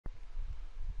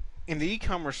In the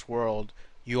e-commerce world,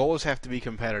 you always have to be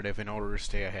competitive in order to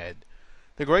stay ahead.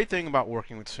 The great thing about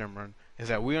working with Simrun is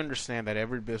that we understand that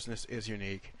every business is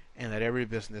unique and that every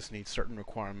business needs certain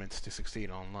requirements to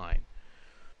succeed online.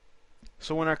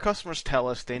 So when our customers tell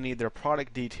us they need their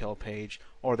product detail page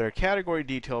or their category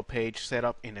detail page set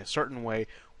up in a certain way,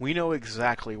 we know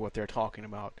exactly what they're talking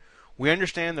about. We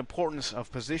understand the importance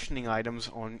of positioning items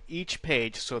on each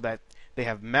page so that they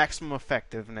have maximum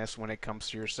effectiveness when it comes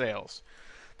to your sales.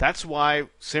 That's why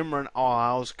Simrun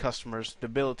allows customers the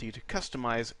ability to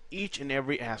customize each and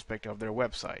every aspect of their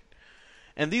website.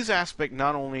 And these aspects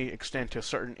not only extend to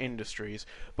certain industries,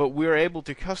 but we are able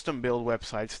to custom build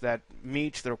websites that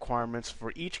meet the requirements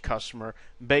for each customer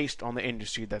based on the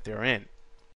industry that they're in.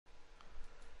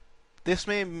 This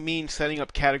may mean setting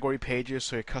up category pages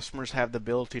so your customers have the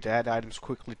ability to add items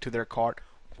quickly to their cart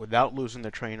without losing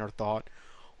their train of thought,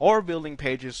 or building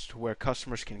pages to where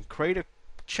customers can create a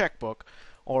checkbook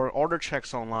or order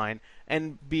checks online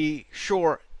and be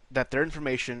sure that their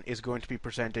information is going to be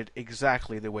presented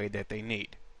exactly the way that they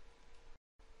need.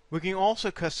 We can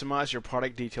also customize your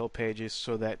product detail pages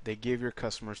so that they give your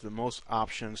customers the most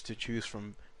options to choose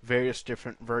from various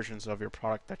different versions of your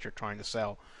product that you're trying to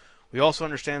sell. We also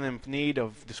understand the need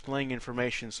of displaying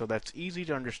information so that's easy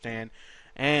to understand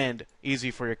and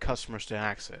easy for your customers to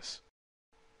access.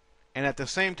 And at the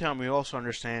same time, we also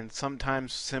understand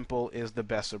sometimes simple is the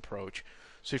best approach.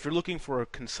 So if you're looking for a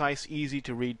concise, easy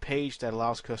to read page that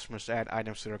allows customers to add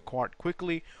items to their cart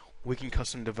quickly, we can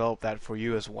custom develop that for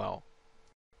you as well.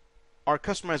 Our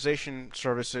customization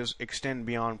services extend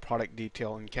beyond product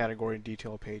detail and category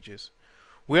detail pages.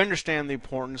 We understand the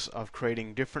importance of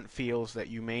creating different fields that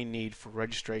you may need for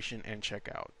registration and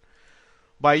checkout.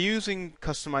 By using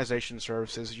customization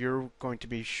services, you're going to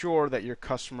be sure that your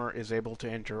customer is able to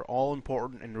enter all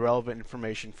important and relevant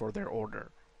information for their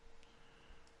order.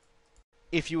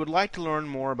 If you would like to learn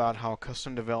more about how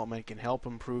custom development can help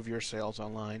improve your sales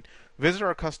online, visit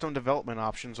our custom development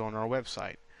options on our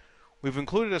website. We've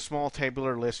included a small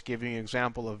tabular list giving an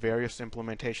example of various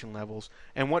implementation levels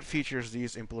and what features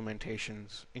these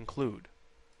implementations include.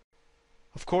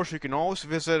 Of course, you can always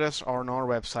visit us on our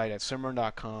website at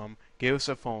simrun.com, give us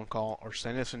a phone call, or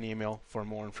send us an email for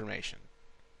more information.